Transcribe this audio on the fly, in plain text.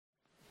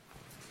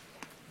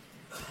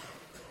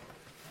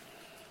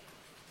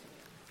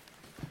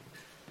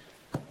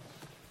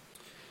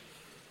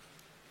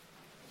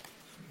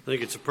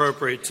think it's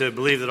appropriate to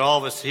believe that all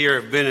of us here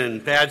have been in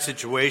bad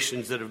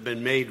situations that have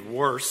been made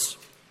worse.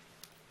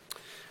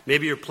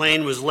 Maybe your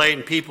plane was late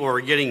and people are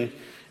getting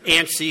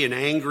antsy and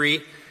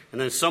angry, and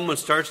then someone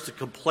starts to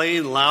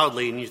complain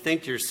loudly, and you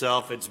think to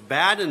yourself, it's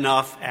bad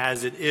enough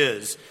as it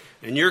is,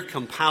 and you're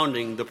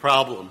compounding the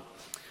problem.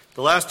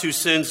 The last two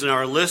sins in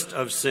our list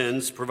of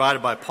sins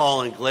provided by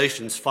Paul in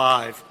Galatians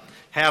 5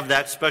 have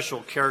that special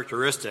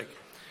characteristic.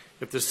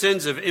 If the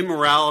sins of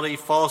immorality,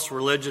 false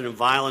religion, and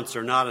violence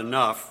are not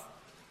enough,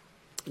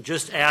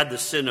 just add the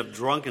sin of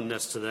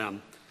drunkenness to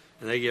them,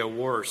 and they get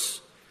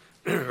worse.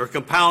 Or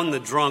compound the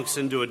drunks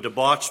into a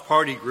debauched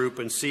party group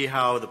and see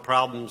how the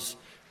problems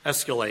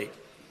escalate.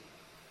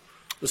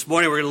 This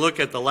morning we're going to look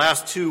at the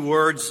last two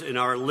words in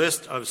our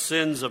list of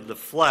sins of the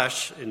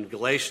flesh in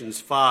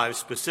Galatians 5,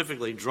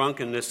 specifically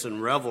drunkenness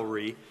and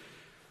revelry,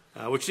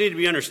 which need to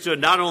be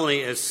understood not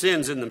only as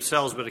sins in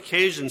themselves, but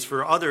occasions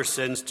for other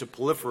sins to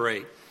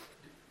proliferate.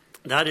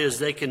 That is,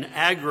 they can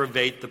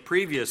aggravate the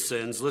previous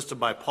sins listed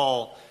by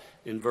Paul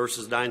in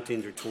verses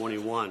 19 through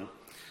 21.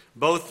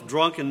 Both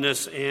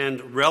drunkenness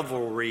and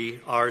revelry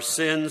are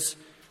sins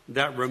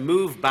that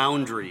remove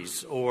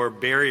boundaries or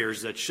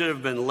barriers that should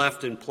have been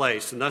left in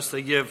place, and thus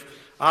they give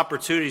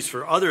opportunities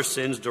for other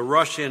sins to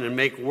rush in and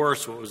make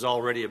worse what was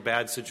already a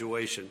bad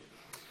situation.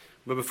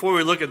 But before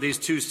we look at these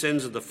two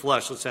sins of the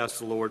flesh, let's ask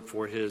the Lord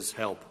for his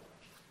help.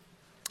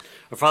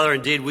 Our Father,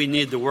 indeed, we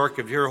need the work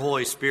of your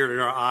Holy Spirit in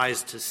our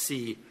eyes to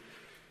see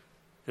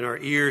and our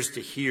ears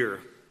to hear.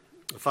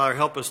 Father,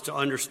 help us to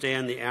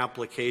understand the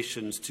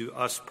applications to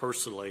us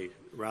personally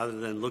rather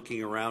than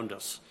looking around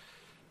us,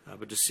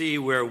 but to see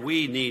where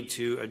we need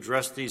to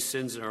address these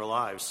sins in our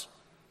lives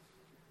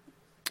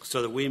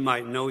so that we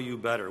might know you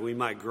better, we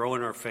might grow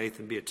in our faith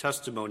and be a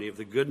testimony of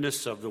the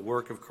goodness of the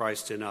work of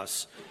Christ in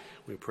us.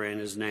 We pray in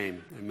his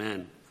name.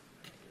 Amen.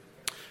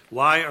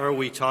 Why are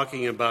we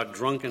talking about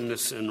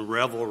drunkenness and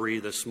revelry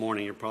this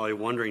morning? You're probably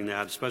wondering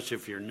that, especially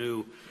if you're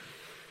new.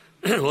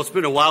 Well, it's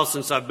been a while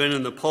since I've been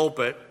in the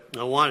pulpit.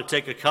 I want to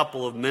take a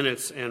couple of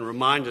minutes and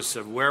remind us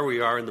of where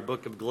we are in the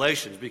book of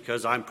Galatians,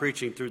 because I'm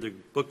preaching through the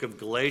book of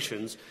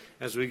Galatians.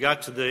 As we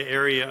got to the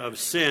area of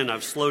sin,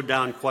 I've slowed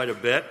down quite a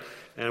bit,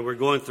 and we're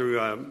going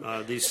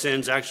through these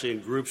sins actually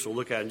in groups we'll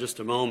look at in just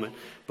a moment.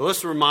 But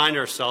let's remind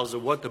ourselves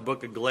of what the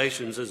book of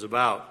Galatians is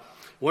about.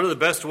 One of the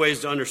best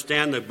ways to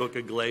understand the book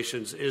of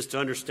Galatians is to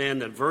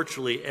understand that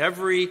virtually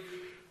every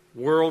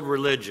world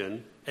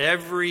religion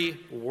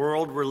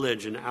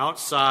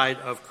outside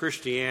of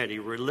Christianity,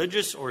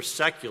 religious or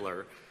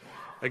secular,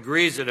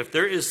 agrees that if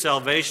there is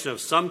salvation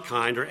of some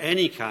kind or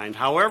any kind,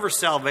 however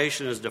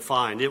salvation is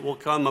defined, it will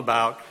come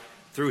about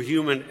through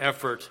human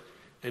effort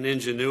and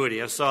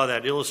ingenuity. I saw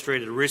that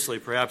illustrated recently.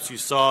 Perhaps you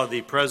saw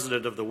the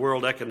president of the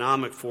World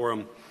Economic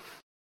Forum.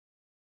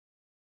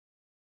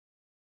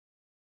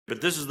 But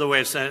this is the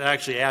way it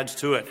actually adds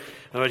to it.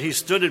 But he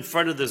stood in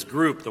front of this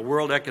group, the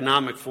World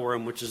Economic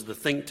Forum, which is the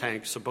think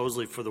tank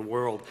supposedly for the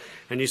world.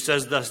 And he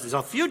says thus,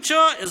 the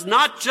future is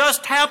not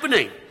just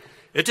happening.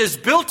 It is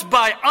built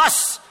by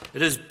us.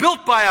 It is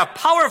built by a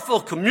powerful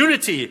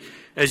community,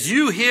 as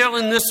you here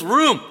in this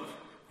room.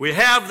 We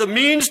have the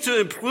means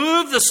to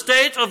improve the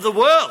state of the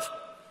world.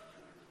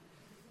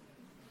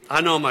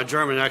 I know my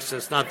German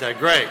accent's not that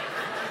great.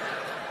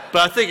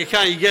 But I think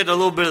you get a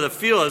little bit of the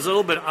feel. It's a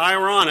little bit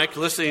ironic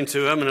listening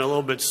to him and a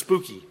little bit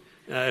spooky,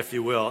 if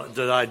you will.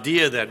 The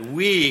idea that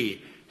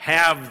we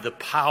have the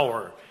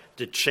power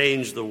to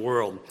change the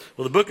world.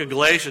 Well, the book of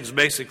Galatians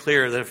makes it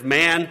clear that if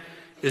man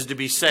is to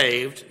be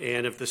saved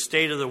and if the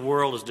state of the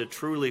world is to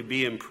truly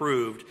be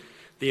improved,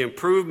 the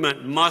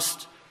improvement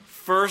must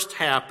first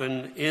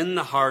happen in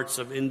the hearts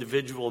of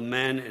individual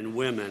men and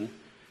women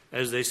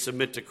as they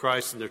submit to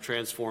Christ and they're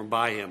transformed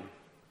by him.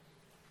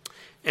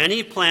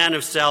 Any plan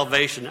of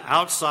salvation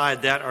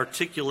outside that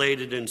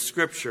articulated in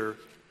Scripture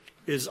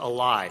is a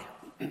lie.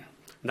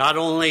 Not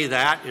only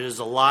that, it is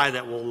a lie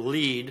that will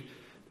lead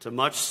to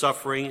much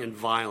suffering and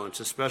violence,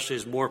 especially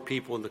as more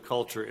people in the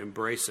culture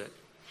embrace it.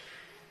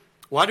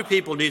 Why do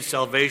people need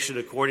salvation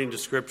according to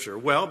Scripture?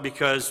 Well,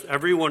 because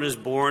everyone is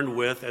born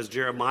with, as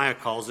Jeremiah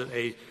calls it,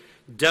 a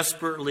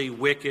desperately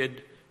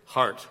wicked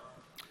heart.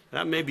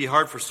 That may be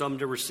hard for some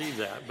to receive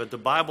that, but the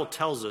Bible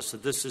tells us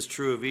that this is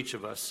true of each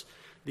of us.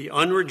 The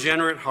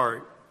unregenerate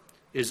heart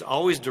is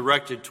always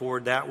directed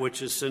toward that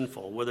which is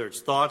sinful, whether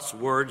it's thoughts,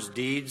 words,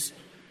 deeds.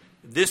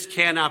 This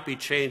cannot be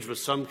changed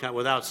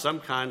without some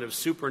kind of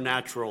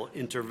supernatural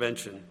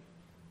intervention.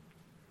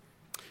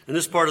 In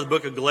this part of the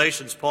book of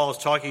Galatians, Paul is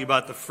talking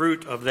about the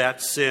fruit of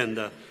that sin,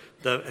 the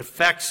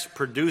effects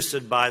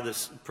produced by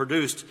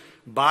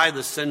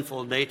the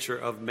sinful nature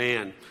of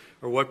man,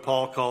 or what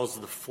Paul calls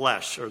the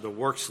flesh, or the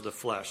works of the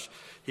flesh.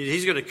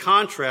 He's going to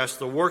contrast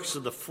the works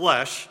of the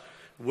flesh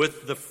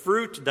with the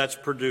fruit that's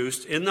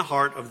produced in the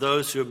heart of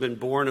those who have been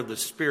born of the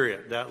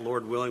Spirit. That,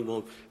 Lord willing,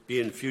 will be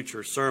in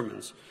future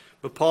sermons.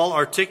 But Paul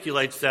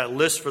articulates that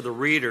list for the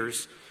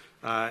readers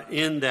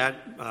in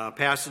that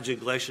passage in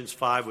Galatians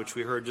 5, which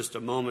we heard just a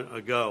moment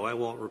ago. I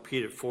won't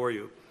repeat it for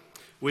you.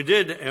 We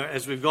did,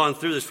 as we've gone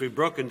through this, we've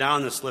broken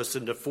down this list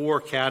into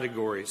 4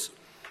 categories.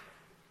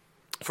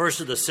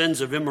 First are the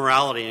sins of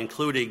immorality,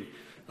 including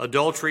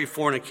adultery,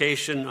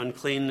 fornication,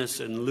 uncleanness,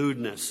 and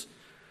lewdness.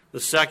 The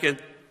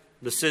second,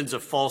 the sins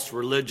of false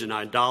religion,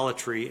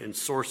 idolatry, and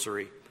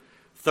sorcery.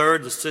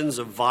 Third, the sins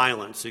of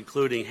violence,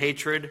 including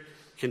hatred,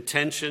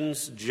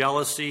 contentions,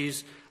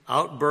 jealousies,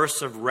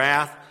 outbursts of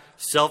wrath,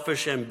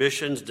 selfish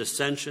ambitions,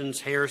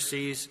 dissensions,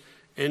 heresies,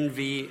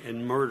 envy,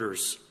 and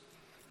murders.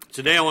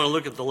 Today I want to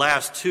look at the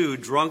last two,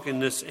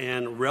 drunkenness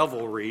and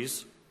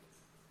revelries.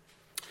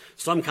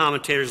 Some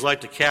commentators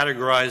like to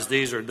categorize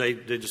these, or they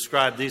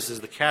describe these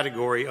as the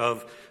category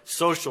of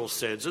social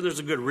sins. And there's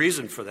a good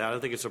reason for that. I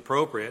think it's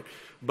appropriate.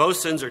 Both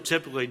sins are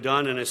typically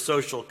done in a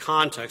social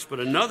context, but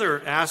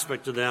another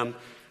aspect of them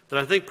that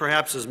I think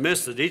perhaps is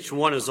missed, that each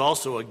one is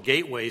also a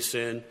gateway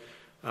sin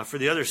for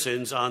the other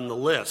sins on the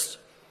list.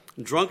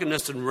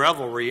 Drunkenness and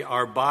revelry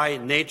are by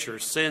nature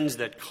sins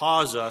that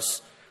cause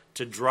us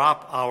to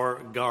drop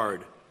our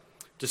guard,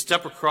 to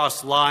step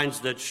across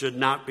lines that should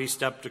not be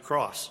stepped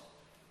across.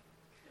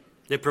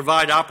 They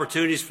provide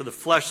opportunities for the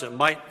flesh that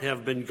might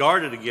have been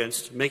guarded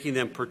against, making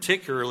them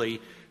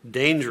particularly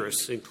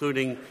dangerous,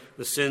 including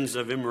the sins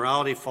of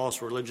immorality,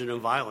 false religion, and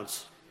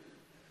violence.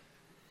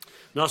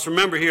 Now, let's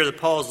remember here that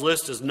Paul's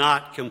list is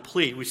not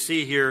complete. We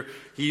see here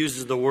he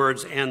uses the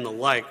words "and the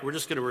like." We're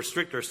just going to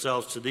restrict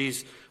ourselves to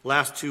these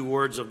last two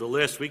words of the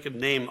list. We could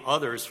name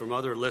others from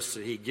other lists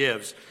that he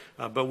gives,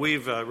 but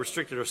we've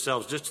restricted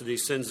ourselves just to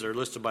these sins that are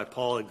listed by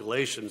Paul in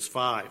Galatians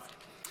 5.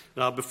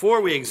 Now,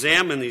 before we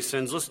examine these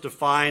sins, let's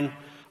define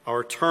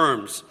our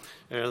terms.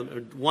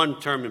 One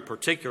term in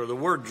particular, the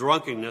word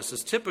drunkenness,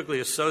 is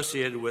typically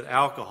associated with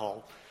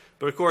alcohol.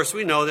 But of course,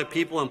 we know that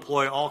people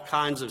employ all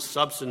kinds of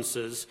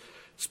substances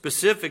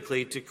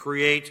specifically to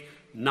create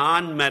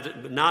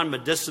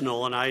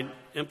non-medicinal, and I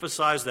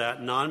emphasize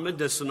that,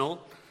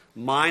 non-medicinal,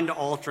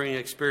 mind-altering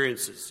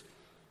experiences.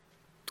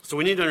 So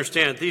we need to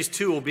understand that these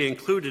two will be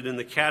included in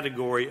the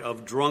category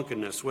of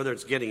drunkenness, whether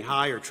it's getting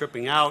high or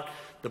tripping out.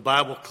 The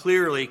Bible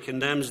clearly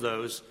condemns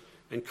those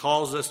and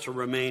calls us to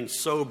remain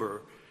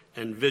sober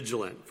and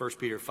vigilant. 1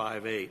 Peter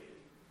 5:8.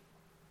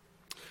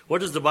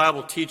 What does the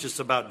Bible teach us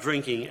about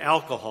drinking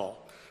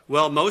alcohol?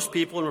 Well, most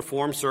people in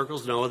Reformed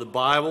circles know the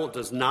Bible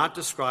does not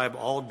describe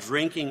all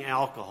drinking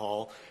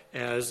alcohol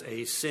as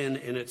a sin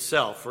in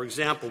itself. For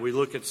example, we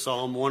look at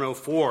Psalm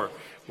 104,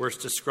 where it's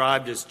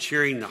described as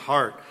cheering the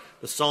heart.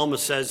 The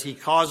psalmist says he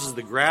causes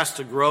the grass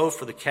to grow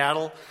for the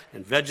cattle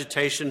and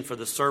vegetation for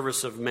the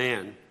service of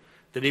man,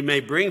 that he may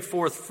bring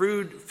forth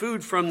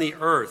food from the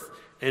earth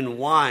and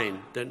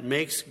wine that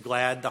makes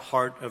glad the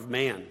heart of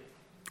man,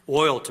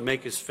 oil to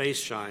make his face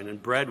shine,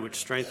 and bread which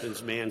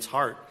strengthens man's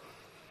heart.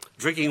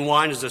 Drinking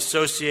wine is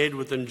associated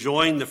with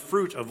enjoying the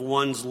fruit of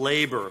one's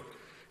labor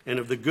and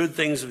of the good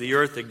things of the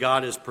earth that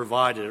God has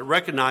provided. It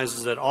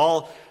recognizes that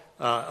all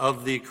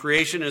of the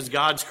creation is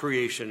God's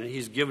creation, and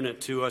he's given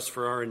it to us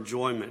for our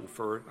enjoyment,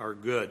 for our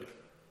good.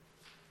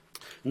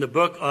 In the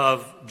book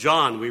of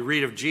John, we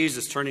read of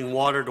Jesus turning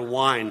water to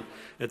wine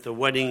at the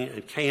wedding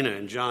at Cana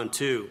in John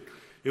 2.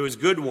 It was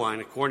good wine,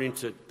 according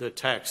to the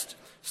text,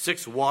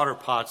 6 water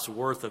pots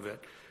worth of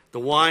it. The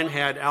wine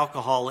had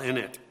alcohol in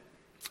it.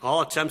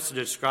 All attempts to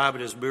describe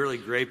it as merely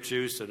grape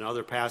juice and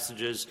other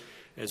passages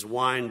as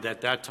wine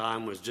at that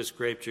time was just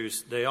grape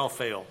juice, they all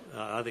fail.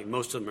 I think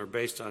most of them are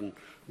based on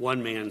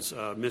one man's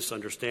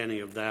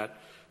misunderstanding of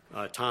that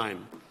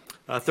time.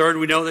 Third,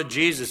 we know that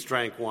Jesus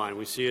drank wine.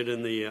 We see it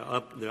in the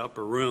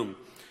upper room.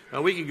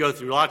 We could go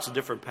through lots of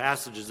different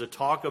passages that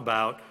talk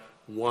about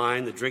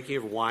wine, the drinking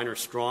of wine or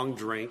strong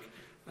drink,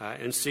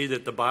 and see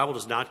that the Bible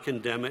does not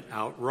condemn it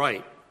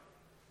outright.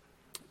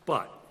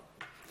 But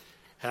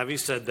having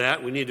said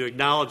that, we need to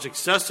acknowledge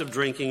excessive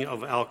drinking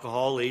of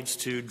alcohol leads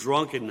to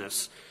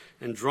drunkenness,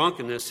 and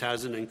drunkenness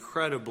has an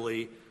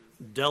incredibly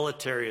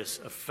deleterious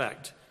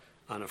effect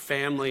on a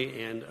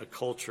family and a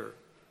culture.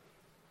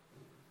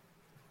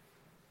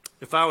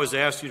 If I was to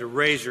ask you to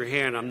raise your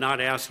hand, I'm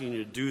not asking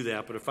you to do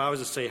that, but if I was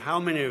to say, how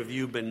many of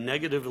you have been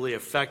negatively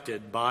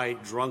affected by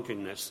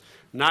drunkenness?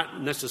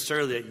 Not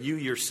necessarily that you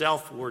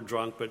yourself were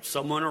drunk, but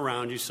someone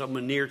around you,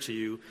 someone near to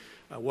you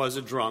was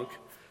a drunk.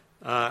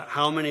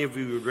 How many of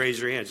you would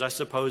raise your hands? I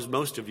suppose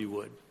most of you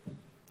would,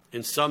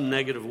 in some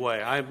negative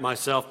way. I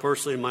myself,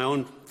 personally, in my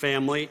own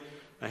family,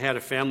 I had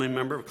a family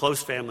member, a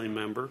close family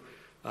member,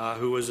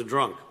 who was a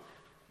drunk.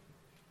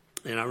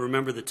 And I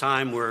remember the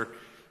time where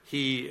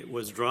he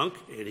was drunk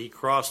and he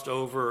crossed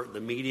over the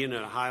median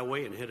at a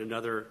highway and hit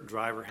another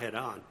driver head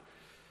on.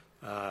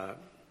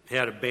 He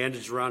had a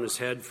bandage around his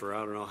head for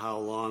I don't know how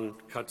long,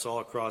 cuts all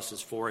across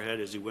his forehead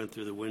as he went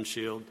through the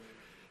windshield.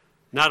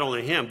 Not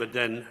only him, but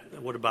then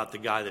what about the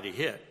guy that he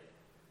hit?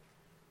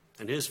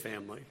 And his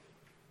family,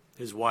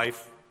 his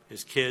wife,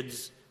 his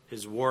kids,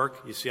 his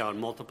work. You see how it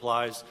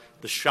multiplies?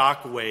 The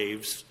shock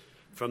waves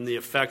from the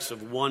effects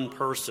of one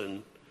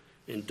person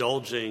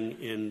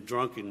indulging in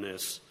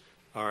drunkenness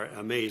are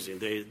amazing.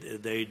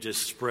 They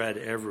just spread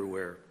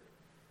everywhere.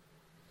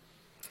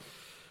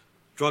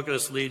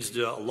 Drunkenness leads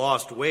to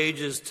lost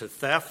wages, to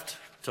theft,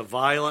 to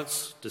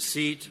violence,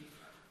 deceit,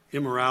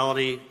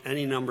 immorality,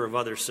 any number of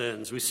other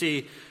sins. We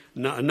see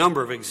a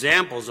number of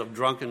examples of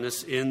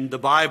drunkenness in the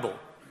Bible.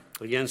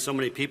 Again, so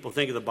many people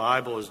think of the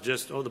Bible as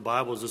just, the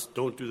Bible is just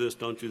don't do this,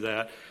 don't do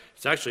that.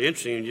 It's actually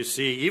interesting when you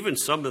see even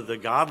some of the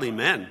godly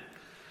men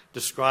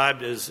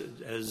described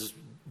as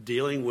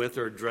dealing with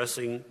or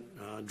addressing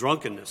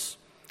drunkenness.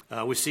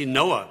 We see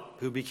Noah,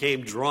 who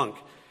became drunk,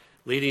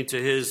 leading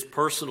to his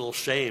personal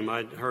shame.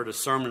 I heard a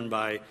sermon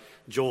by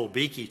Joel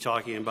Beakey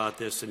talking about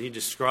this, and he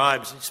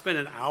spent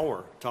an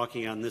hour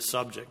talking on this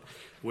subject,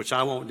 which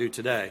I won't do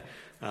today.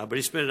 But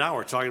he spent an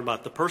hour talking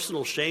about the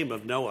personal shame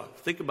of Noah.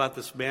 Think about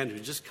this man who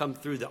just come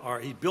through the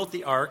ark. He built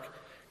the ark,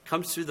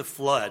 comes through the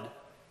flood,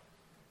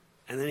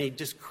 and then he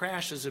just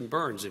crashes and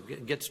burns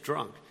and gets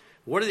drunk.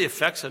 What are the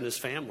effects on his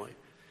family?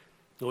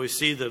 Well, we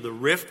see the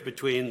rift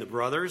between the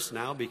brothers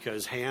now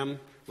because Ham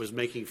was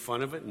making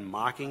fun of it and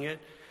mocking it.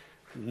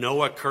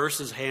 Noah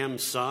curses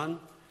Ham's son.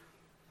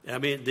 I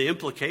mean, the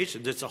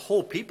implications, it's a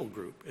whole people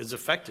group is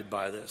affected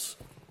by this.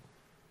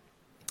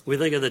 We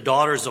think of the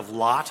daughters of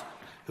Lot,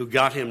 who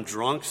got him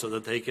drunk so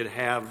that they could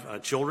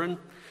have children.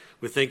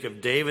 We think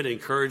of David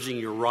encouraging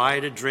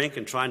Uriah to drink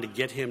and trying to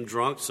get him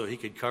drunk so he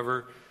could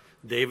cover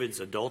David's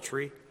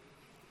adultery.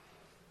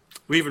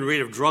 We even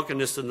read of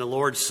drunkenness in the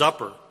Lord's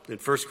Supper. In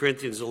 1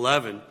 Corinthians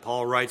 11,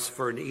 Paul writes,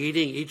 "For in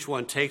eating, each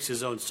one takes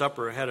his own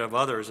supper ahead of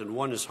others, and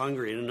one is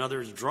hungry and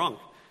another is drunk."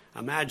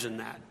 Imagine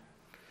that.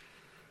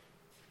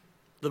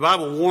 The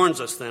Bible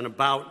warns us then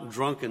about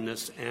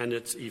drunkenness and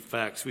its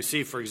effects. We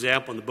see, for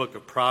example, in the book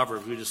of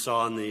Proverbs, we just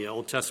saw in the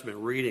Old Testament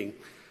reading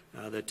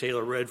that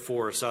Taylor read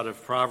for us out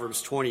of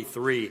Proverbs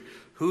 23,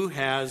 who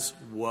has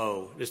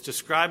woe? It's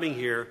describing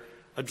here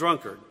a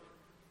drunkard,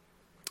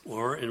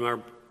 or in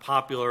our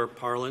popular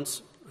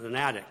parlance, an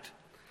addict.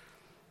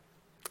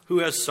 Who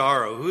has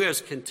sorrow? Who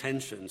has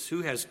contentions?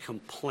 Who has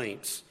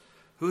complaints?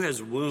 Who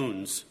has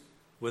wounds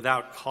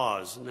without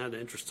cause? Isn't that an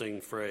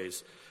interesting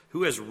phrase?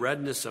 Who has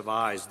redness of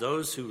eyes?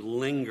 Those who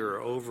linger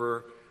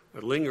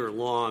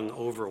long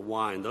over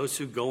wine. Those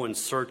who go in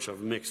search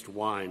of mixed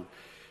wine.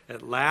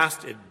 At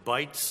last it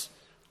bites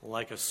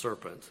like a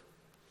serpent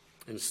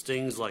and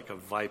stings like a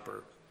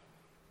viper.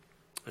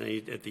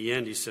 And at the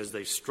end he says,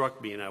 "They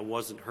struck me and I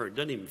wasn't hurt."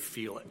 Doesn't even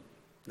feel it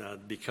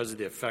because of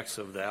the effects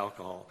of the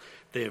alcohol.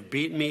 "They have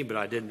beaten me, but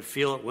I didn't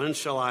feel it. When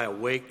shall I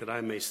awake that I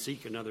may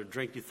seek another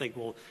drink?" You think,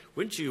 well,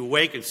 wouldn't you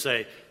awake and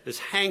say, "This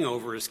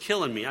hangover is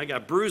killing me. I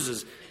got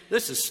bruises.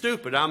 This is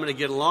stupid. I'm going to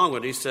get along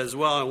with it." He says,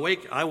 "Well, I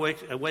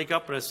wake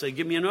up and I say,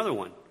 give me another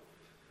one."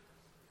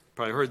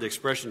 Probably heard the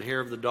expression,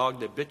 "hair of the dog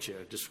that bit you,"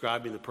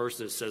 describing the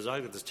person that says,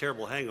 "I got this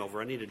terrible hangover.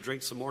 I need to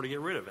drink some more to get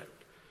rid of it."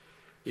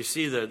 You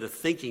see the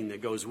thinking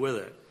that goes with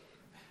it.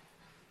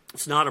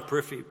 It's not a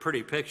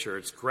pretty picture.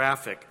 It's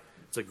graphic.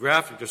 It's a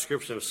graphic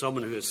description of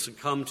someone who has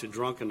succumbed to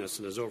drunkenness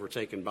and is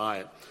overtaken by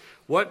it.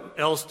 What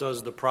else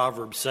does the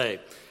proverb say?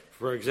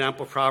 For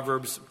example,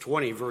 Proverbs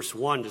 20, verse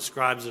 1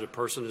 describes that a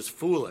person is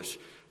foolish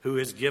who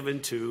is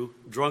given to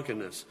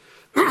drunkenness.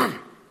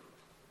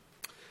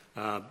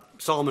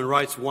 Solomon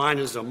writes, "Wine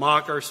is a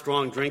mocker,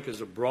 strong drink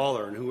is a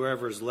brawler, and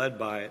whoever is led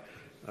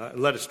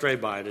astray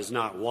by it is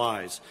not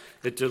wise."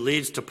 It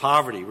leads to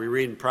poverty. We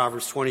read in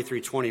Proverbs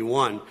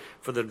 23:21,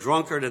 "For the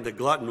drunkard and the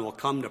glutton will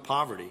come to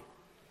poverty."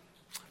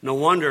 No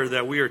wonder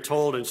that we are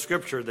told in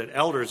Scripture that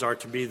elders are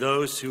to be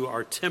those who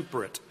are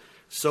temperate,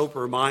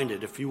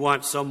 sober-minded. If you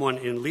want someone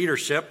in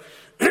leadership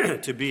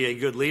to be a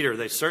good leader,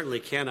 they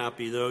certainly cannot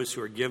be those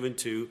who are given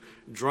to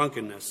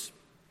drunkenness.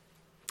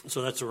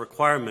 So that's a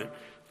requirement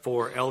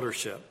for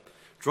eldership.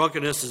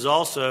 Drunkenness is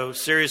also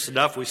serious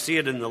enough. We see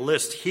it in the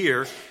list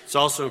here. It's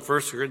also in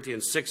 1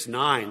 Corinthians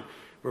 6:9,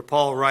 where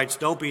Paul writes,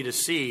 "Don't be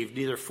deceived,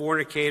 neither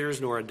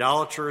fornicators, nor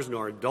idolaters,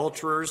 nor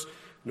adulterers,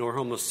 nor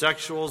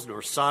homosexuals,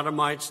 nor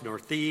sodomites, nor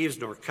thieves,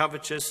 nor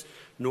covetous,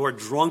 nor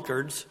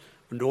drunkards,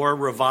 nor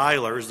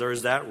revilers,"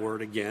 there's that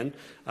word again,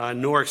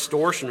 "nor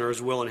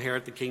extortioners will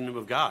inherit the kingdom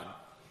of God."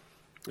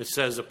 It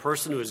says a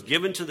person who is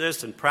given to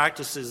this and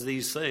practices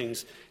these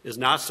things is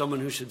not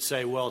someone who should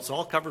say, "Well, it's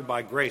all covered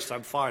by grace.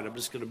 I'm fine. I'm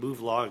just going to move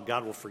along and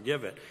God will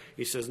forgive it."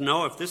 He says,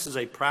 no, if this is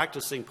a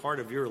practicing part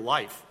of your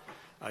life,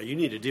 you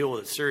need to deal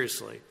with it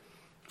seriously.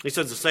 He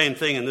says the same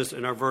thing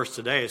in our verse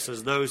today. It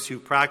says, "Those who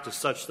practice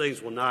such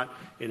things will not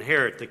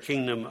inherit the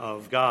kingdom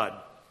of God."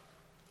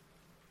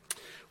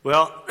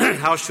 Well,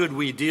 how should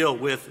we deal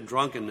with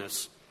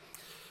drunkenness?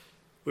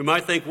 We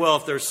might think, well,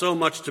 if there's so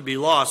much to be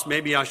lost,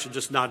 maybe I should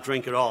just not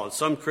drink at all. And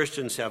some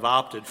Christians have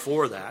opted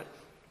for that.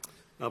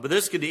 But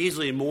this could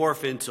easily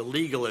morph into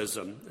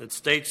legalism. It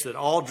states that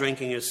all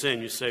drinking is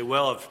sin. You say,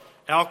 well, if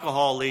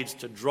alcohol leads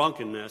to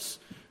drunkenness,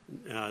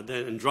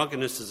 and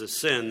drunkenness is a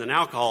sin, then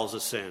alcohol is a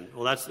sin.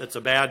 Well, that's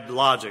a bad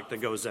logic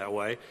that goes that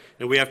way,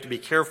 and we have to be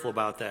careful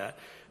about that.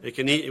 We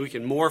can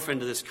morph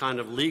into this kind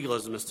of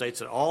legalism that states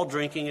that all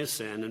drinking is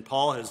sin, and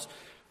Paul has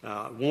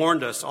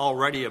warned us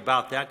already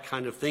about that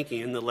kind of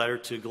thinking in the letter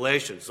to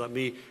Galatians. Let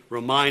me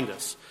remind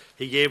us.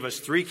 He gave us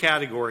 3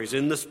 categories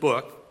in this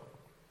book,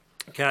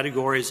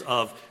 categories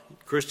of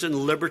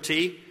Christian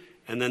liberty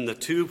and then the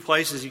two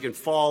places you can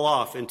fall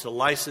off into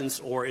license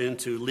or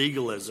into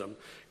legalism.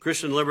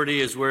 Christian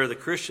liberty is where the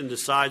Christian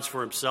decides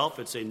for himself.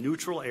 It's a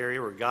neutral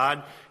area where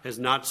God has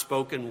not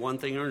spoken one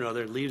thing or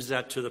another. It leaves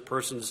that to the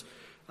person's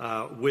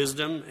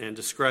wisdom and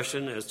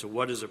discretion as to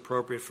what is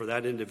appropriate for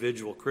that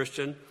individual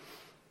Christian,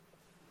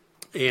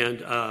 and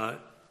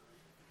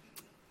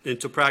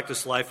to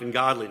practice life in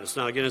godliness.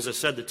 Now, again, as I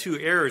said, the two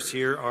errors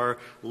here are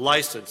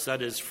license.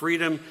 That is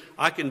freedom.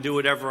 I can do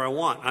whatever I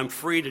want. I'm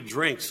free to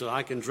drink, so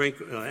I can drink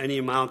any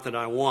amount that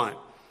I want.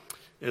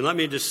 And let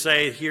me just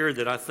say here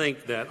that I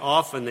think that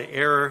often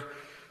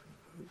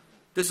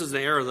this is the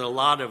error that a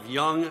lot of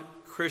young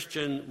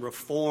Christian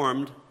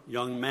Reformed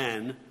young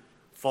men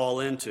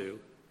fall into.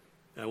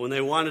 When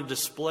they want to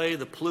display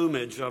the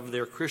plumage of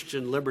their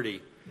Christian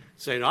liberty,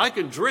 saying, I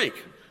can drink.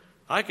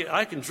 I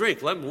can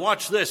drink. Let me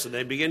watch this. And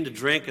they begin to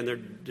drink,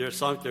 and they're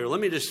sunk there.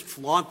 Let me just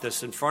flaunt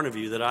this in front of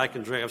you that I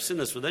can drink. I've seen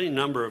this with any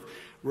number of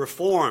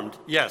Reformed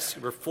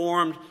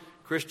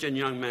Christian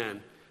young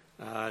men.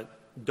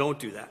 Don't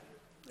do that.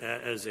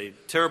 As a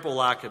terrible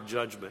lack of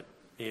judgment.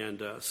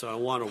 And so I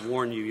want to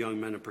warn you young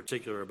men in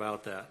particular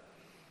about that.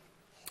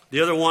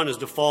 The other one is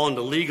to fall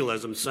into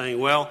legalism, saying,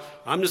 well,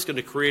 I'm just going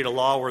to create a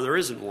law where there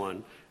isn't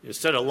one.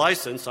 Instead of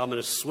license, I'm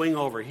going to swing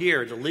over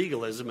here to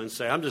legalism and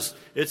say,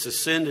 it's a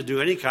sin to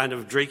do any kind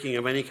of drinking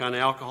of any kind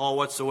of alcohol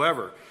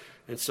whatsoever.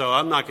 And so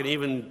I'm not going to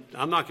even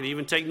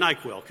take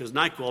NyQuil, because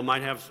NyQuil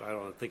might have,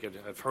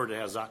 I've heard it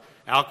has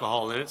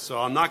alcohol in it, so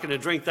I'm not going to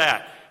drink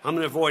that. I'm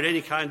going to avoid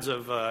any kinds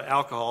of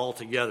alcohol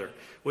altogether.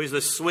 Well,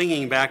 this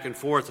swinging back and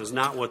forth is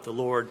not what the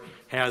Lord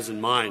has in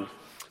mind.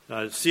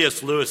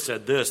 C.S. Lewis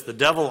said this: the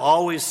devil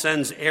always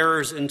sends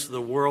errors into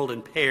the world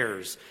in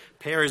pairs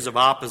of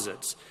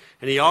opposites.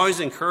 And he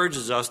always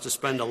encourages us to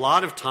spend a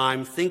lot of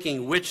time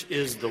thinking which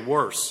is the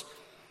worse.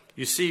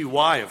 You see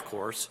why, of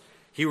course.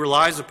 He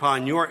relies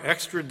upon your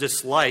extra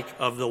dislike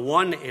of the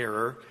one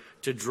error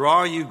to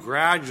draw you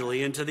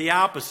gradually into the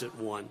opposite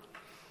one.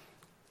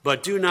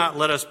 But do not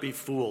let us be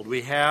fooled.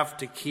 We have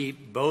to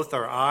keep both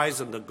our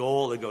eyes on the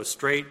goal that goes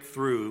straight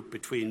through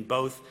between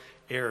both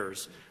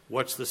errors.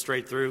 What's the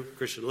straight through?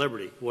 Christian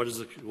liberty. What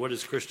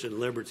is Christian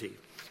liberty?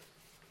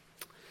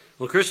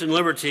 Well, Christian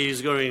liberty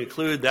is going to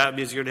include that. It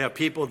means you're going to have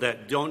people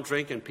that don't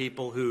drink and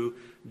people who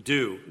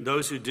do.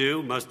 Those who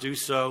do must do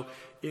so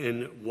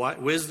in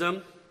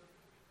wisdom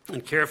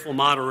and careful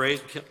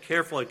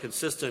and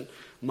consistent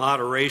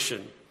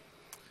moderation.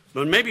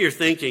 But maybe you're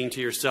thinking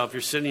to yourself,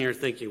 you're sitting here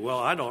thinking, well,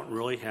 I don't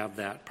really have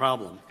that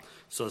problem,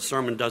 so the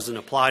sermon doesn't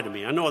apply to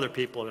me. I know other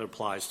people it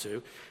applies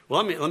to.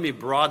 Well, let me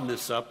broaden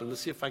this up, and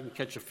let's see if I can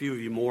catch a few of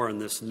you more in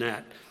this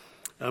net.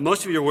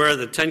 Most of you are aware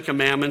that the Ten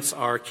Commandments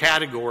are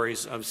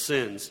categories of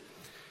sins.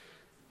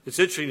 It's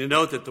interesting to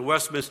note that the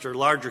Westminster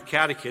Larger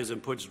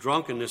Catechism puts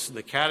drunkenness in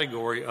the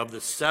category of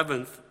the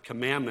seventh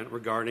commandment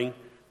regarding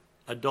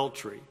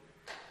adultery.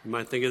 You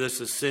might think of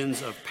this as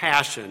sins of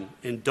passion,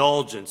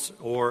 indulgence,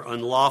 or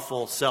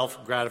unlawful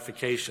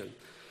self-gratification.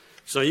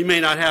 So you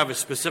may not have a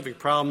specific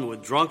problem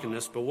with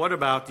drunkenness, but what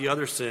about the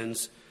other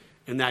sins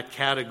in that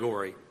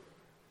category?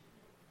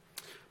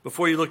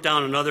 Before you look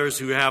down on others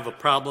who have a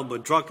problem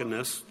with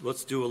drunkenness,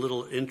 let's do a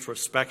little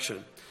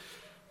introspection.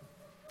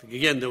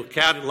 Again, the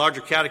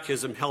Larger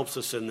Catechism helps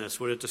us in this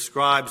when it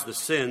describes the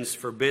sins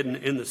forbidden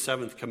in the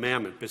seventh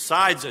commandment.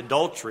 Besides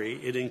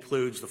adultery, it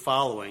includes the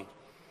following.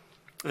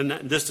 And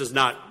this is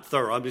not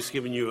thorough. I'm just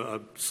giving you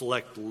a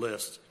select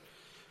list.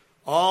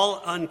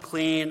 All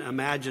unclean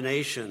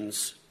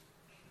imaginations,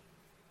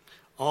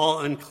 all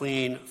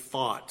unclean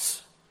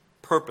thoughts,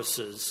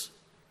 purposes,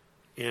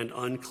 and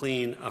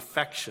unclean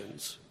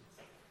affections.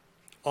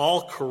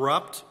 All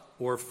corrupt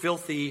or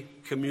filthy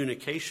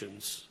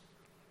communications,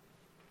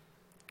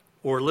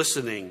 or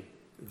listening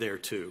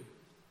thereto.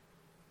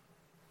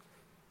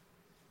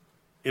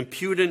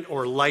 Impudent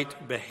or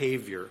light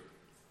behavior.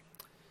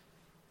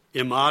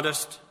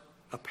 Immodest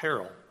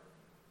apparel.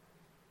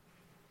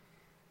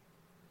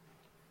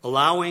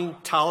 Allowing,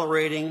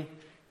 tolerating,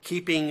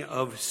 keeping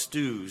of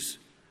stews.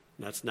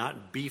 That's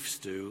not beef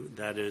stew,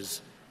 that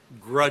is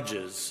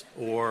grudges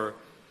or,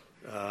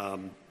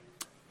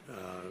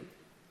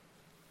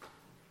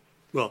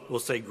 we'll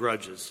say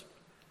grudges.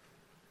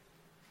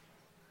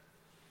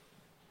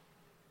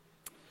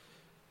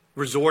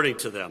 Resorting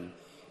to them.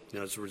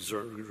 It's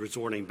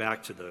resorting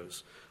back to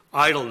those.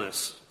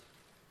 Idleness.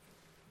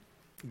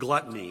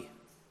 Gluttony,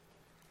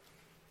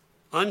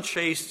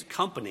 unchaste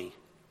company,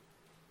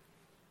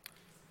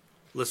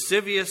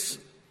 lascivious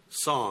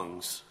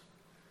songs,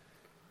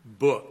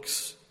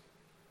 books,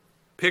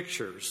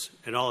 pictures,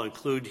 and I'll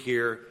include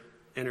here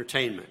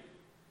entertainment.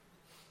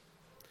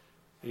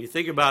 And you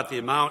think about the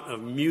amount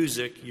of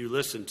music you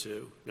listen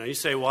to. Now you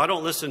say, well, I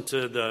don't listen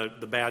to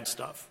the bad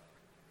stuff.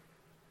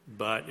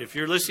 But if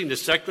you're listening to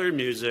secular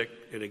music,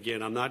 and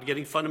again, I'm not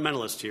getting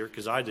fundamentalist here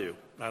because I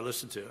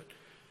listen to it.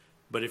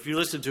 But if you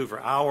listen to it for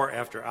hour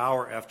after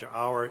hour after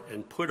hour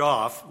and put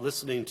off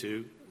listening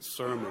to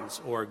sermons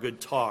or a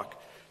good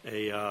talk,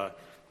 a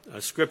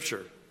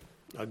scripture,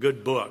 a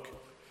good book,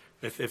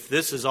 If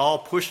this is all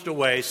pushed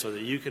away so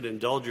that you can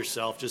indulge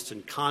yourself just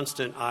in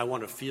constant, I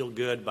want to feel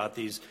good about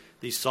these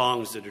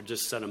songs that are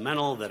just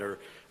sentimental, that are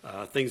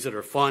things that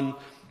are fun,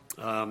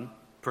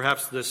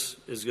 perhaps this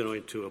is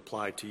going to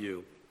apply to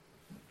you.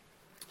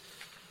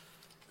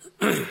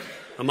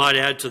 I might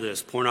add to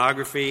this,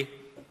 pornography,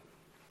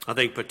 I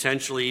think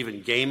potentially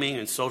even gaming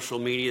and social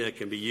media that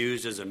can be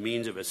used as a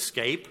means of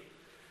escape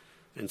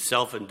and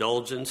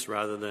self-indulgence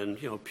rather than,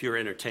 pure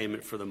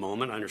entertainment for the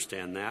moment. I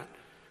understand that.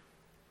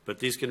 But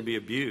these can be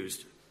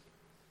abused.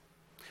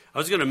 I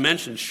was going to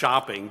mention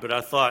shopping, but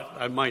I thought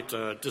I might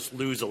just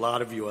lose a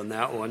lot of you on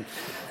that one.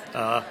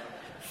 I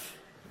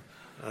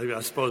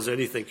suppose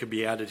anything could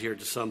be added here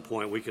to some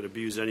point. We could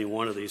abuse any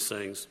one of these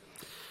things.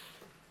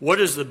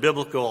 What is the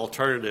biblical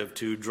alternative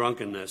to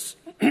drunkenness?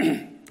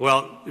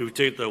 Well,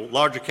 the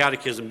larger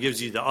catechism gives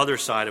you the other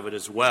side of it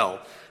as well.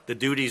 The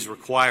duties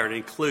required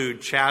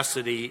include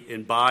chastity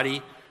in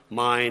body,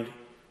 mind,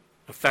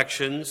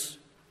 affections,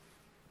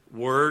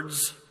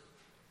 words,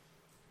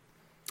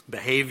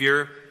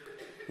 behavior,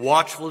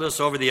 watchfulness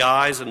over the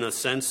eyes and the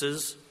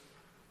senses,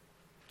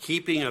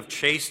 keeping of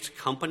chaste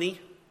company,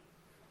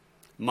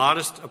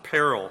 modest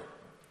apparel.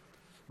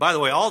 By the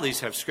way, all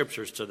these have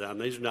scriptures to them.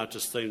 These are not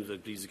just things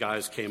that these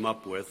guys came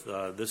up with.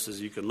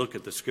 You can look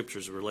at the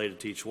scriptures related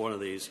to each one of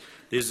these.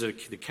 These are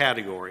the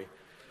category.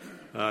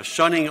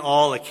 Shunning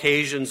all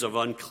occasions of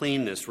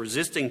uncleanness,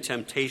 resisting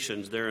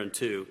temptations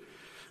thereunto.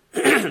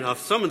 Now, if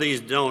some of these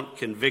don't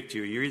convict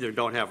you, you either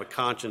don't have a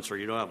conscience or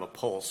you don't have a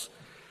pulse.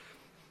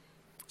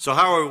 So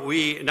how are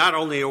we, not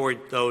only are we,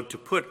 though, to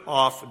put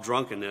off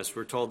drunkenness,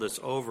 we're told this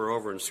over and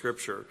over in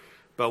Scripture,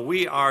 but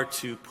we are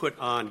to put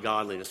on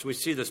godliness. We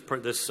see this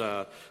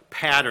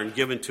pattern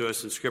given to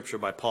us in Scripture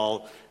by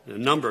Paul a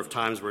number of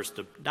times where it's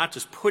not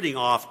just putting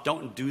off,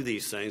 don't do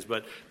these things,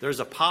 but there's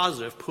a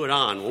positive put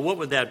on. Well, what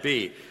would that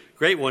be?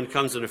 Great one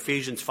comes in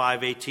Ephesians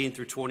 5:18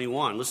 through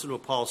 21. Listen to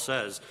what Paul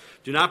says.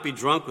 Do not be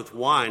drunk with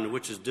wine,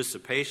 which is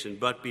dissipation,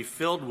 but be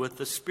filled with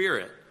the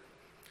Spirit,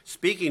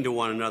 speaking to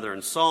one another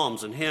in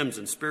psalms and hymns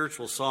and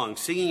spiritual songs,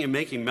 singing and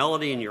making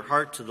melody in your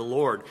heart to the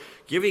Lord,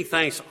 giving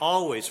thanks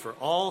always for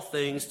all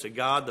things to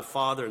God the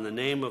Father in the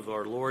name of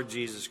our Lord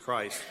Jesus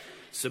Christ,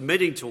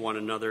 submitting to one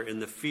another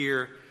in the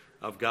fear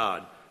of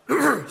God.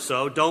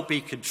 So don't be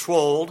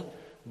controlled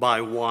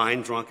by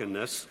wine,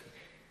 drunkenness.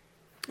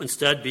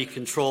 Instead, be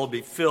controlled, be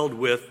filled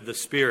with the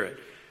Spirit.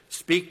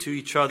 Speak to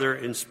each other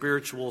in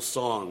spiritual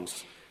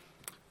songs,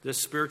 this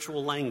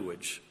spiritual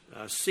language,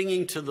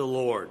 singing to the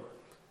Lord.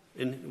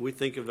 And we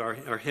think of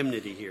our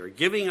hymnody here.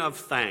 Giving of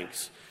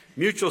thanks,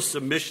 mutual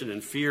submission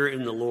and fear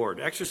in the Lord,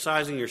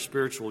 exercising your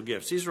spiritual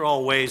gifts. These are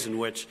all ways in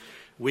which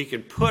we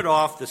can put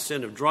off the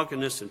sin of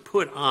drunkenness and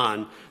put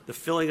on the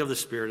filling of the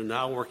Spirit and the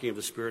outworking of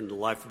the Spirit in the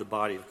life of the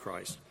body of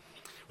Christ.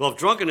 Well, if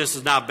drunkenness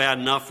is not bad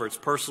enough for its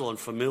personal and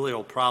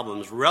familial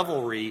problems,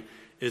 revelry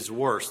is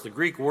worse. The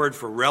Greek word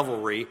for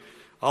revelry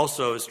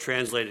also is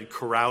translated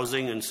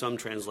carousing in some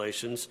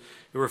translations.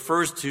 It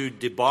refers to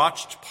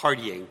debauched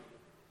partying.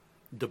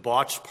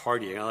 Debauched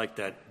partying. I like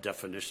that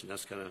definition.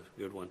 That's kind of a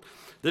good one.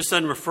 This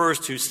then refers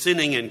to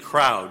sinning in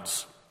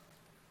crowds.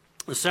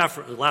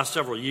 The last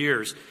several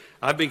years,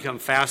 I've become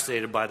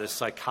fascinated by the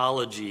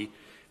psychology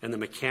and the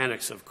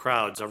mechanics of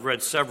crowds. I've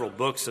read several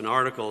books and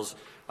articles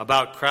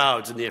about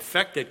crowds and the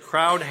effect that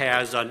crowd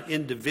has on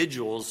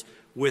individuals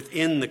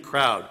within the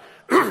crowd.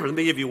 Let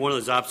me give you one of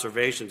those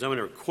observations. I'm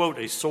going to quote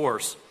a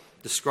source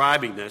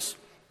describing this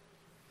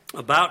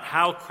about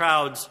how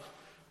crowds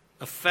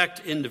affect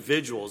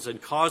individuals and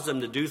cause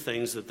them to do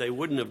things that they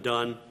wouldn't have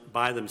done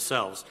by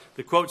themselves.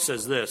 The quote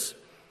says this: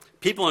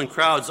 people in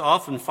crowds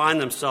often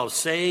find themselves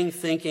saying,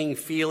 thinking,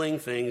 feeling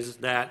things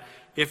that,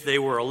 if they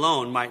were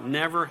alone, might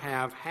never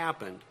have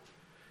happened.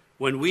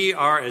 When we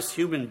are, as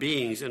human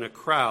beings in a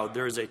crowd,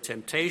 there is a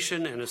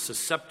temptation and a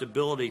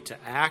susceptibility to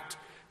act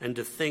and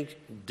to think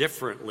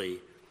differently,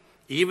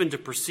 even to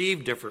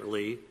perceive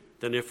differently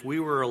than if we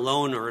were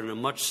alone or in a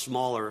much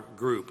smaller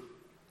group.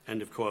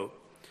 End of quote.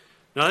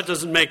 Now, that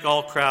doesn't make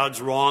all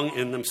crowds wrong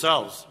in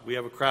themselves. We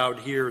have a crowd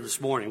here this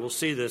morning. We'll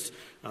see this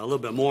a little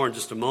bit more in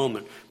just a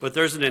moment. But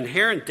there's an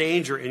inherent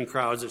danger in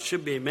crowds that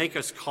should make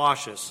us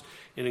cautious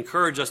and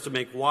encourage us to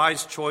make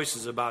wise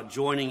choices about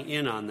joining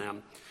in on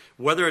them.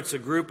 Whether it's a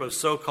group of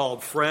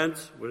so-called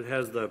friends, where it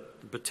has the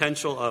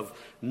potential of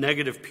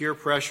negative peer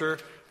pressure,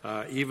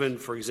 even,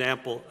 for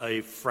example,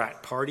 a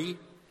frat party.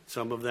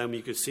 Some of them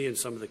you could see in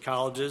some of the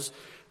colleges.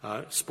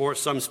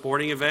 Some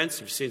sporting events,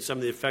 you've seen some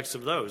of the effects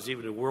of those.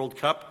 Even a World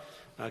Cup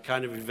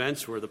kind of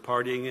events where the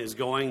partying is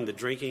going, the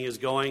drinking is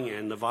going,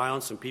 and the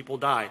violence, and people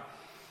die.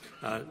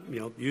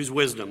 Use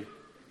wisdom.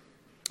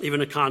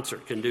 Even a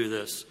concert can do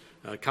this.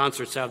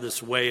 Concerts have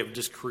this way of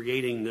just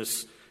creating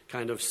this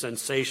kind of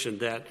sensation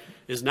that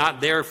is not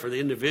there for the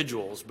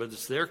individuals, but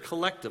it's there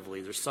collectively.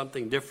 There's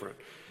something different.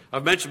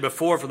 I've mentioned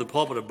before from the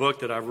pulpit a book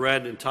that I've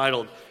read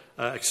entitled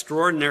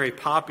Extraordinary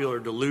Popular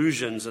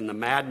Delusions and the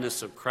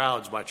Madness of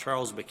Crowds by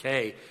Charles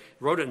Mackay. He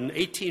wrote it in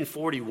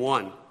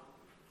 1841.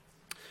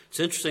 It's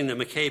interesting that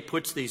Mackay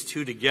puts these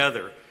two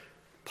together,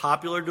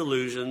 popular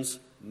delusions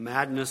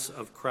madness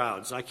of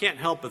crowds. I can't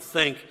help but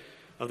think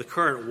of the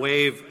current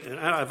wave, and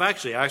I've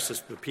actually asked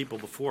this to people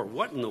before,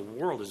 what in the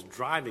world is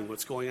driving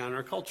what's going on in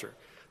our culture?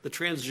 The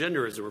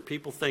transgenderism, where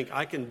people think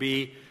I can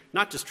be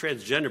not just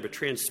transgender, but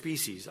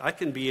trans-species. I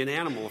can be an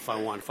animal if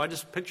I want. If I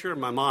just picture in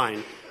my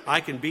mind,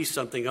 I can be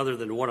something other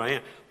than what I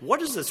am.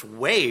 What is this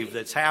wave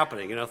that's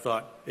happening? And I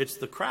thought, it's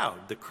the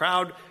crowd. The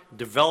crowd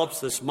develops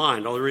this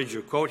mind. I'll read you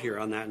a quote here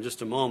on that in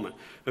just a moment.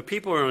 But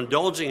people are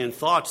indulging in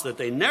thoughts that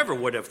they never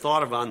would have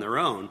thought of on their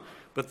own,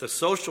 but the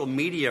social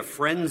media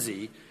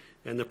frenzy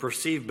and the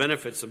perceived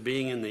benefits of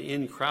being in the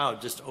in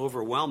crowd just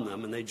overwhelm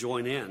them, and they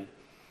join in.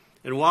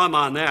 And while I'm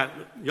on that,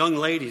 young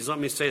ladies, let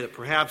me say that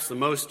perhaps the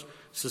most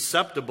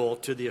susceptible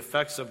to the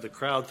effects of the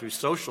crowd through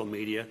social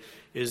media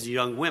is the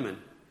young women.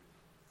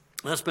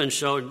 That's been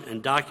shown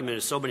and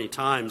documented so many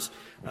times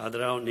that I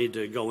don't need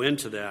to go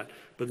into that.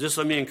 But just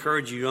let me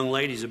encourage you young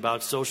ladies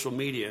about social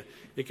media.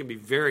 It can be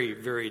very,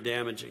 very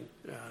damaging.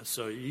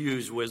 So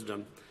use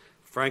wisdom.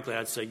 Frankly,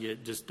 I'd say you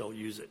just don't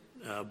use it.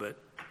 But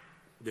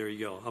there you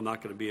go. I'm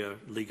not going to be a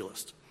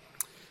legalist.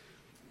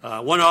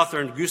 One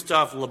author,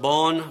 Gustave Le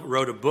Bon,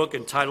 wrote a book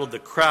entitled The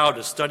Crowd,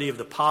 A Study of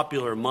the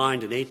Popular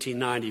Mind in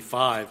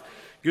 1895.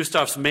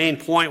 Gustave's main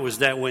point was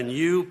that when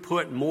you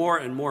put more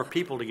and more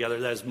people together,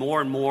 that is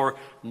more and more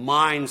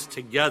minds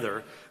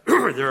together,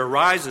 there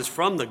arises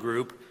from the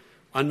group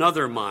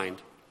another mind.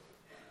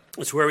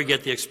 It's where we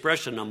get the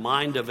expression, a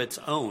mind of its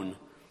own.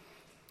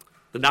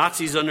 The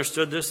Nazis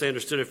understood this. They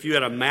understood if you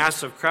had a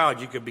massive crowd,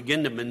 you could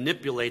begin to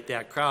manipulate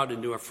that crowd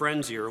into a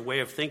frenzy or a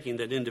way of thinking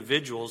that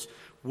individuals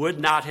would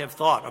not have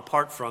thought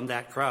apart from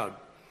that crowd.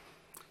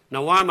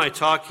 Now, why am I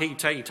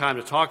taking time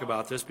to talk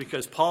about this?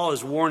 Because Paul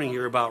is warning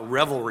here about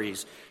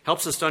revelries.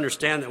 Helps us to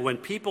understand that when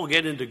people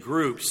get into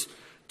groups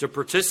to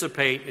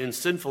participate in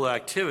sinful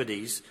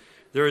activities,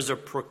 there is a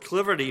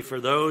proclivity for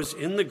those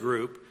in the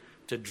group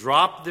to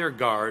drop their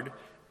guard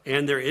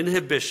and their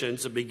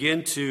inhibitions and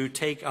begin to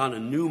take on a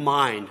new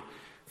mind,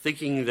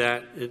 thinking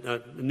that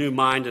a new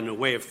mind and a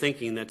way of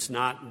thinking that's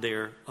not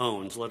their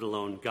own, let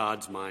alone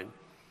God's mind.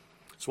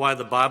 That's why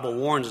the Bible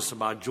warns us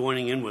about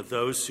joining in with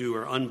those who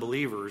are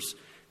unbelievers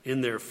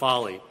in their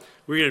folly.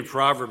 We read in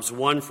Proverbs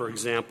 1, for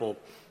example,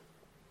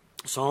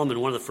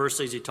 Solomon, one of the first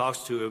things he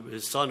talks to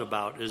his son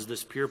about is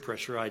this peer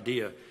pressure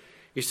idea.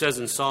 He says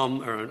in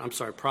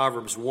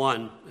Proverbs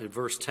 1, in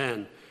verse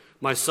 10,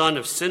 "My son,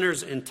 if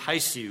sinners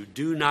entice you,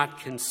 do not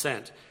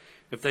consent.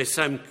 If they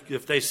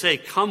say,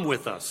 'Come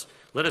with us,'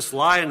 let us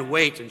lie in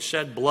wait and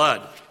shed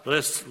blood. Let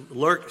us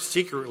lurk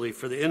secretly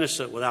for the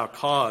innocent without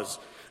cause.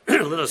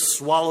 Let us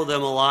swallow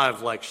them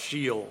alive like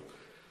Sheol.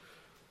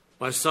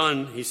 My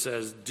son," he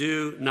says,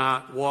 "do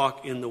not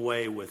walk in the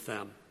way with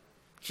them.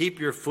 Keep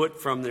your foot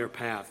from their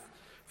path,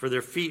 for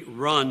their feet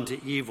run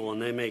to evil,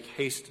 and they make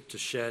haste to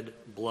shed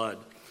blood."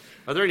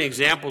 Are there any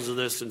examples of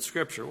this in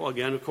Scripture? Well,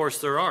 again, of course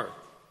there are.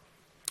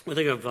 We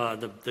think of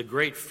the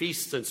great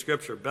feasts in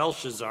Scripture,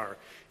 Belshazzar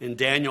in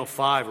Daniel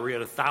 5, where he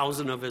had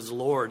 1,000 of his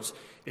lords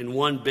in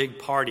one big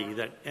party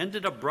that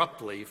ended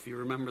abruptly, if you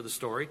remember the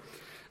story.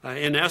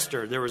 In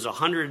Esther, there was a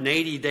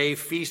 180-day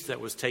feast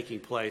that was taking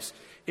place.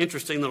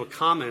 Interesting little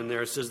comment in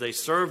there. It says they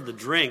served the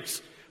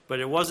drinks, but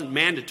it wasn't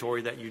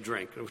mandatory that you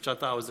drink, which I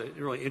thought was a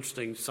really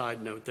interesting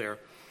side note there.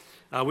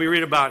 We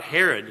read about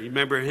Herod. You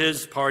remember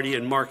his party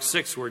in Mark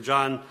 6, where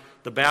John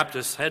the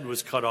Baptist's head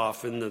was cut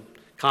off in the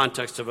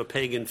context of a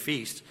pagan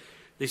feast.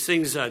 These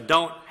things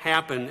don't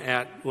happen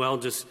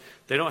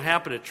they don't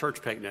happen at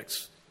church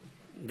picnics.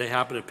 They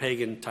happen at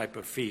pagan type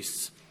of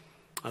feasts.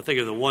 I think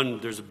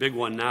of there's a big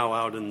one now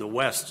out in the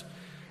West,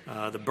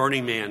 the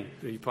Burning Man.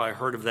 You probably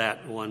heard of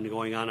that one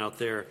going on out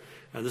there.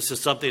 This is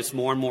something that's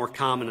more and more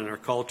common in our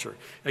culture.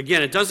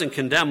 Again, it doesn't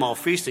condemn all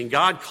feasting.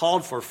 God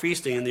called for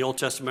feasting in the Old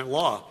Testament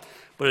law.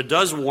 But it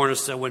does warn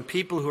us that when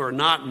people who are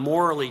not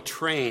morally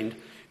trained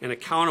and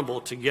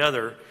accountable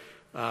together,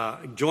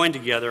 join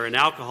together, and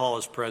alcohol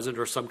is present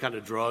or some kind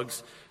of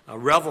drugs,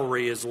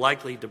 revelry is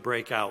likely to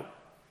break out.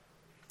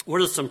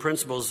 What are some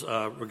principles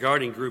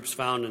regarding groups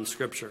found in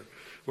Scripture?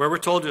 Where we're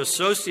told to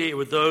associate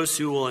with those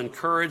who will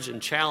encourage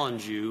and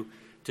challenge you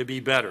to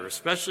be better,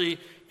 especially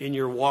in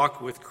your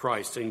walk with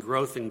Christ and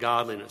growth in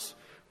godliness.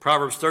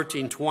 Proverbs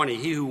 13:20,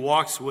 "He who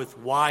walks with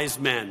wise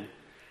men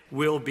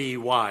will be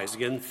wise."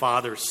 Again,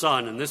 father,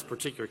 son in this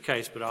particular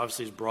case, but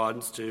obviously it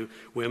broadens to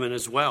women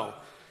as well.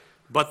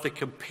 "But the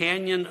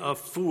companion of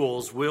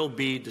fools will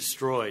be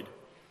destroyed."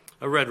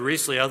 I read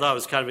recently, I thought it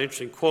was kind of an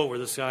interesting quote where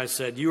this guy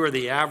said, "You are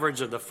the average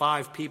of the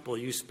 5 people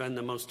you spend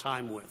the most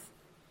time with."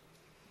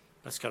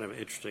 That's kind of an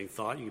interesting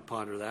thought. You can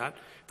ponder that.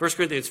 1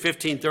 Corinthians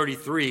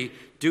 15:33,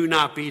 "Do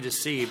not be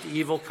deceived.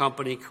 Evil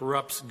company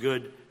corrupts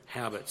good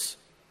habits."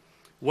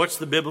 What's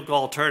the biblical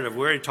alternative?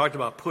 We already talked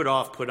about put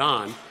off, put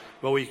on.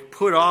 But we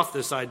put off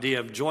this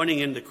idea of joining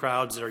into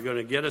crowds that are going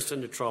to get us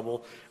into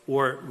trouble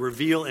or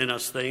reveal in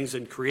us things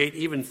and create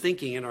even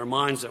thinking in our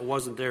minds that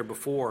wasn't there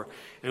before.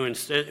 And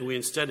we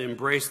instead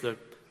embrace the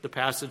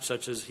passage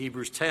such as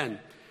Hebrews 10,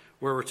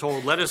 where we're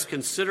told, "Let us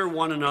consider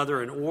one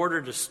another in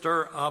order to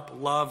stir up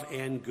love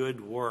and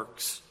good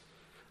works,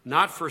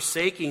 not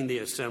forsaking the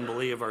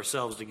assembly of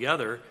ourselves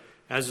together,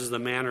 as is the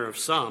manner of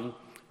some,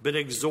 but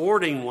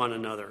exhorting one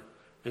another,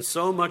 and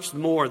so much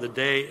more the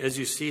day as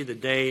you see the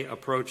day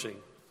approaching.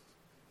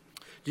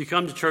 Do you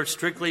come to church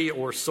strictly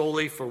or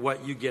solely for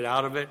what you get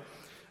out of it?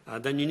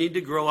 Then you need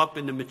to grow up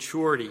into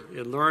maturity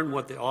and learn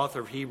what the author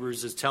of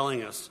Hebrews is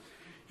telling us.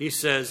 He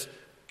says,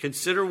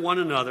 consider one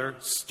another,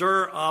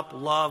 stir up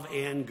love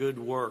and good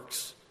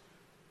works.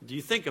 Do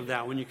you think of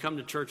that when you come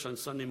to church on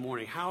Sunday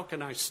morning? How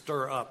can I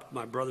stir up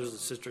my brothers and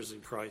sisters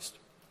in Christ?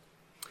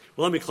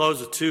 Well, let me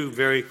close with two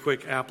very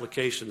quick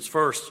applications.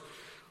 First,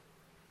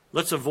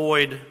 let's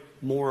avoid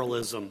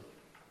moralism.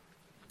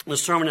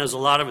 This sermon has a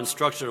lot of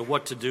instruction on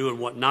what to do and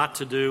what not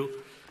to do.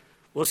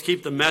 Let's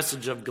keep the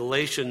message of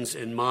Galatians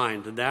in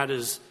mind, and that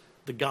is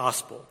the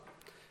gospel.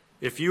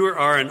 If you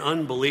are an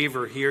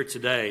unbeliever here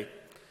today,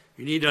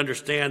 you need to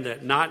understand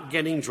that not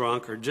getting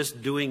drunk or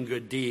just doing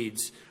good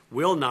deeds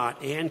will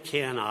not and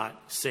cannot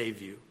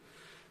save you.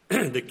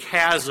 The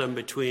chasm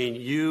between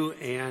you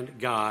and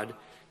God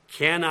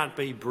cannot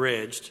be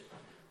bridged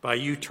by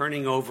you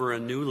turning over a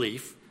new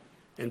leaf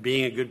and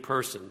being a good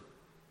person,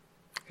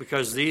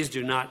 because these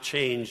do not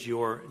change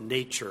your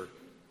nature.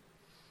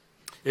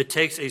 It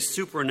takes a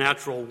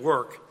supernatural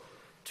work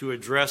to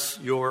address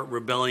your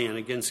rebellion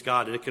against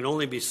God, and it can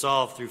only be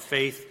solved through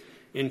faith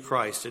in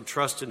Christ and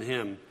trust in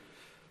Him,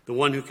 the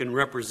one who can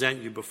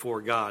represent you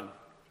before God.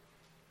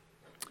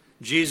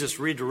 Jesus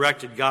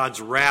redirected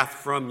God's wrath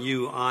from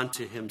you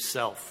onto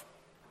Himself.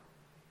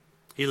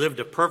 He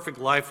lived a perfect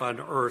life on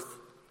earth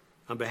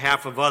on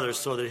behalf of others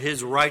so that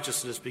His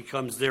righteousness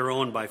becomes their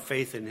own by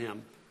faith in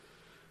Him.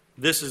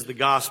 This is the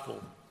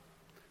gospel.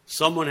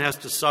 Someone has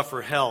to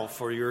suffer hell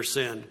for your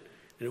sin,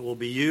 and it will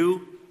be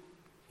you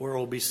or it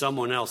will be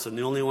someone else. And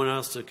the only one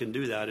else that can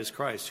do that is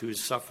Christ, who has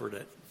suffered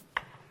it.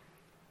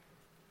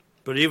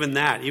 But even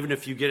that, even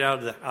if you get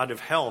out of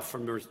hell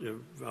from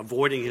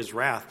avoiding His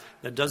wrath,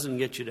 that doesn't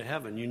get you to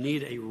heaven. You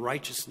need a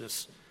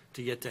righteousness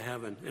to get to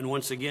heaven. And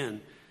once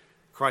again,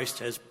 Christ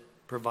has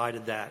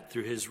provided that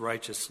through His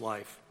righteous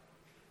life.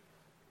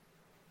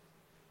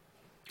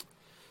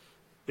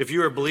 If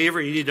you're a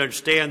believer, you need to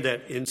understand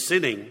that in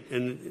sinning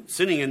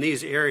in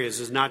these areas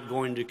is not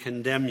going to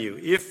condemn you.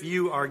 If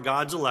you are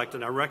God's elect,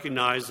 and I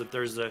recognize that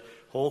there's a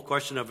whole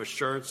question of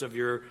assurance of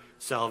your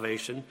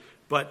salvation,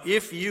 but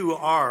if you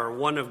are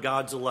one of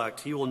God's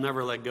elect, He will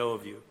never let go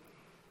of you.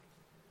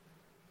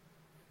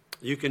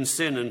 You can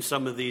sin in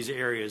some of these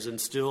areas and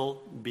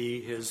still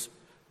be His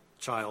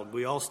child.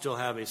 We all still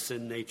have a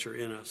sin nature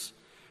in us.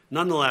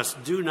 Nonetheless,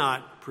 do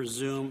not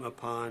presume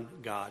upon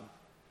God.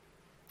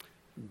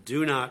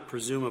 Do not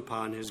presume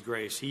upon His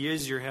grace. He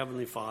is your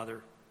Heavenly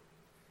Father,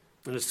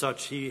 and as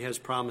such, He has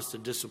promised to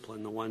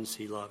discipline the ones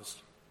He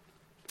loves.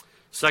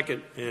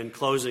 Second and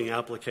closing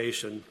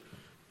application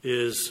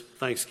is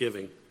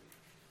thanksgiving.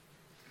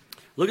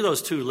 Look at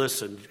those two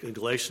lists in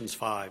Galatians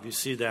 5. You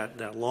see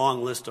that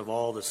long list of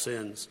all the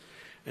sins.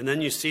 And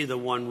then you see the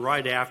one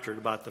right after it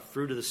about the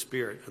fruit of the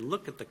Spirit. And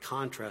look at the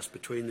contrast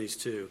between these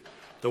two.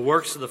 The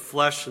works of the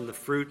flesh and the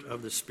fruit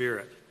of the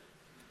Spirit.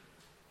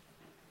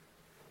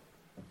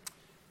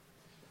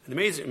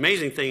 The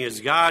amazing thing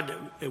is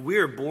we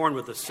are born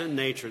with a sin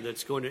nature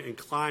that's going to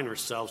incline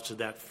ourselves to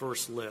that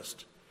first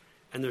list.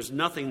 And there's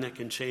nothing that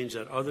can change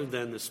that other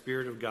than the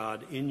Spirit of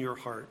God in your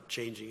heart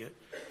changing it,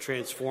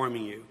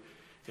 transforming you.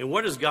 And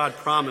what has God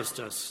promised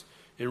us?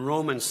 In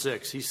Romans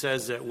 6, He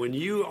says that when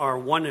you are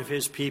one of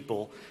His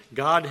people,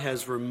 God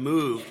has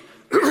removed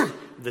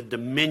the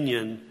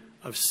dominion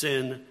of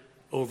sin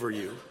over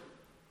you.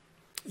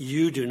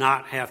 You do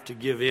not have to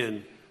give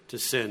in to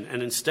sin,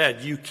 and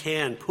instead you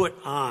can put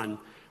on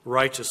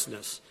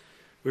righteousness.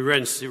 We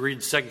read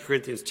 2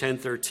 Corinthians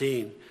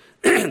 10:13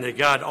 that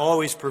God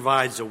always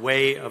provides a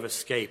way of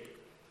escape.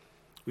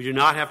 We do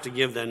not have to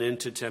give then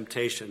into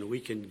temptation. We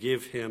can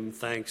give Him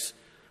thanks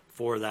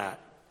for that.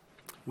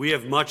 We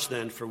have much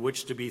then for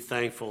which to be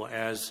thankful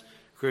as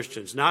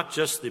Christians. Not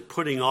just the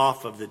putting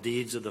off of the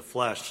deeds of the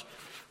flesh,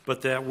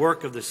 but that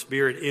work of the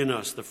Spirit in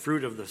us, the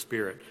fruit of the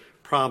Spirit,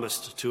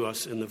 promised to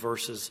us in the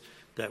verses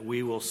that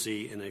we will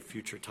see in a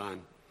future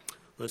time.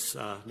 Let's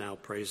now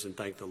praise and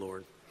thank the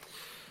Lord.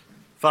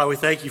 Father, we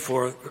thank You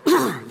for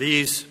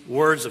these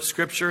words of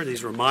Scripture,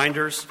 these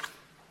reminders.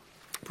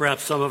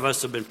 Perhaps some of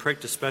us have been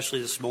pricked,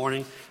 especially this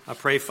morning. I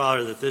pray,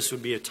 Father, that this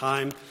would be a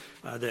time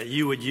that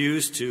You would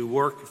use to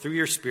work through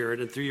Your Spirit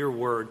and through Your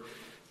Word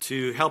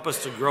to help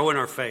us to grow in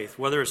our faith,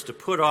 whether it's to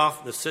put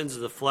off the sins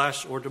of the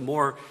flesh or to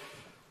more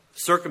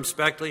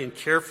circumspectly and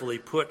carefully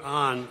put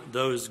on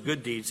those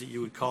good deeds that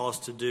You would call us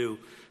to do,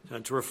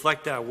 to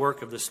reflect that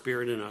work of the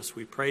Spirit in us.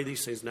 We pray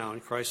these things now in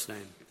Christ's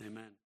name. Amen.